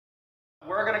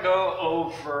we're going to go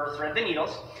over thread the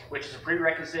needles, which is a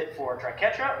prerequisite for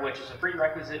triquetra, which is a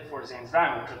prerequisite for Zan's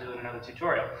diamond, which we'll do in another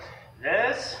tutorial.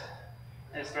 This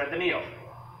is thread the needle.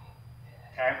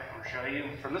 Okay, I'll show you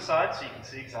from the side so you can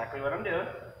see exactly what I'm doing.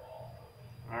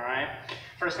 Alright,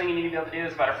 first thing you need to be able to do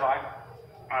is butterfly,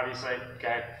 obviously,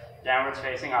 okay, downwards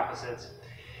facing opposites.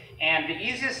 And the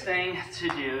easiest thing to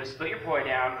do is put your poi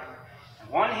down,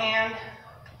 one hand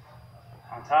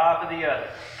on top of the other,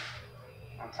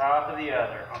 on top of the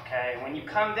other, okay? When you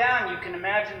come down, you can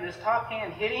imagine this top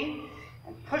hand hitting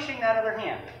and pushing that other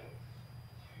hand.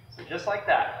 So just like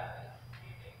that,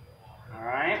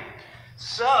 alright?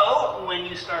 So, when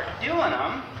you start doing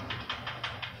them,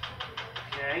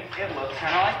 okay, it looks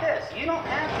kind of like this. You don't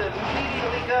have to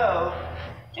immediately go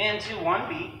into one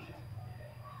beat.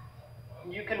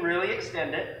 You can really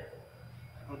extend it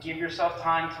and give yourself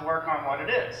time to work on what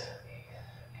it is.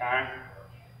 Okay?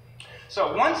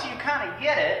 So once you kind of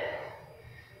get it,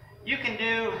 you can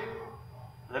do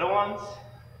little ones,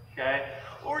 okay?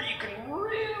 Or you can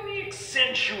really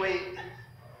accentuate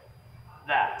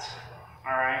that.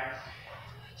 Alright?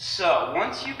 So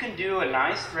once you can do a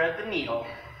nice thread the needle,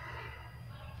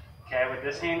 okay, with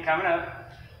this hand coming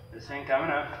up, this hand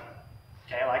coming up,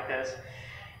 okay, like this.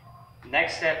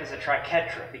 Next step is a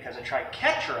triquetra, because a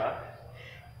triquetra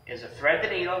is a thread the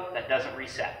needle that doesn't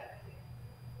reset.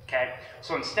 Okay,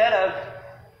 so instead of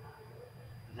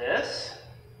this,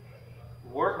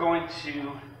 we're going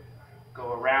to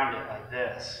go around it like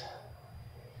this.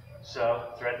 So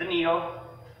thread the needle,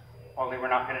 only we're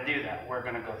not going to do that. We're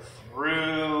going to go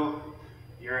through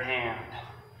your hand.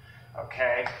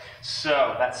 Okay,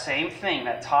 so that same thing,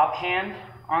 that top hand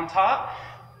on top,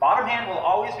 bottom hand will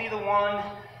always be the one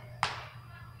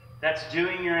that's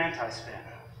doing your anti-spin.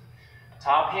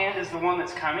 Top hand is the one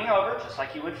that's coming over, just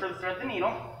like you would for the thread the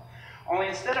needle. Only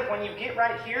instead of when you get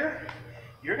right here,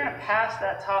 you're going to pass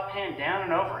that top hand down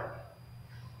and over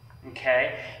it.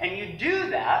 Okay? And you do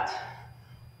that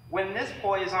when this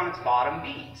poi is on its bottom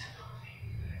beat.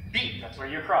 Beat, that's where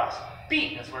you cross.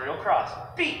 Beat, that's where you'll cross.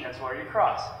 Beat, that's where you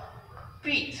cross.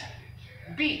 Beat,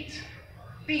 beat,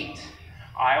 beat.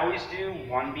 I always do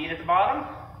one beat at the bottom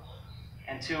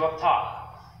and two up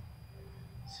top.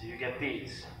 So you get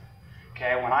these.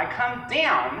 Okay, when I come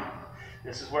down,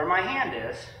 this is where my hand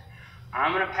is.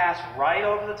 I'm going to pass right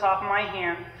over the top of my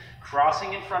hand,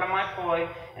 crossing in front of my poi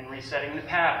and resetting the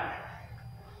pattern.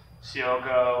 So you'll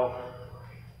go,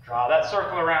 draw that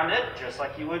circle around it, just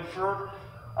like you would for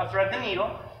a thread the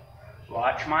needle.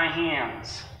 Watch my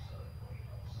hands.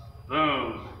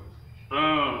 Boom,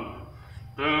 boom,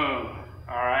 boom.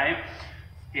 All right?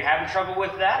 If you're having trouble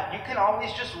with that, you can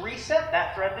always just reset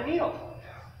that thread the needle.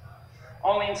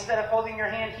 Only instead of holding your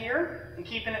hand here and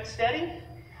keeping it steady,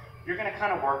 you're going to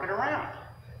kind of work it around.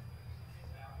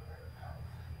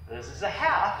 This is a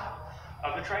half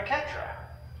of the triquetra.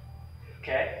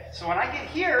 Okay? So when I get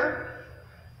here,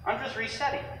 I'm just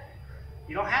resetting.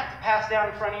 You don't have to pass down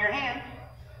in front of your hand.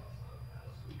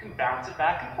 You can bounce it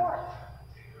back and forth.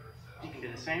 You can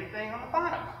do the same thing on the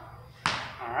bottom.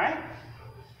 Alright?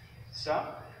 So,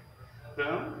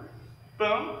 boom,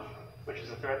 boom, which is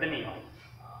a thread the needle.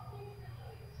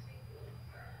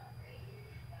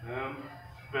 Boom,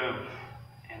 boom.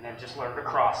 And then just learn to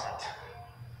cross it.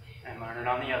 And learn it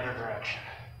on the other direction.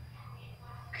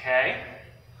 Okay?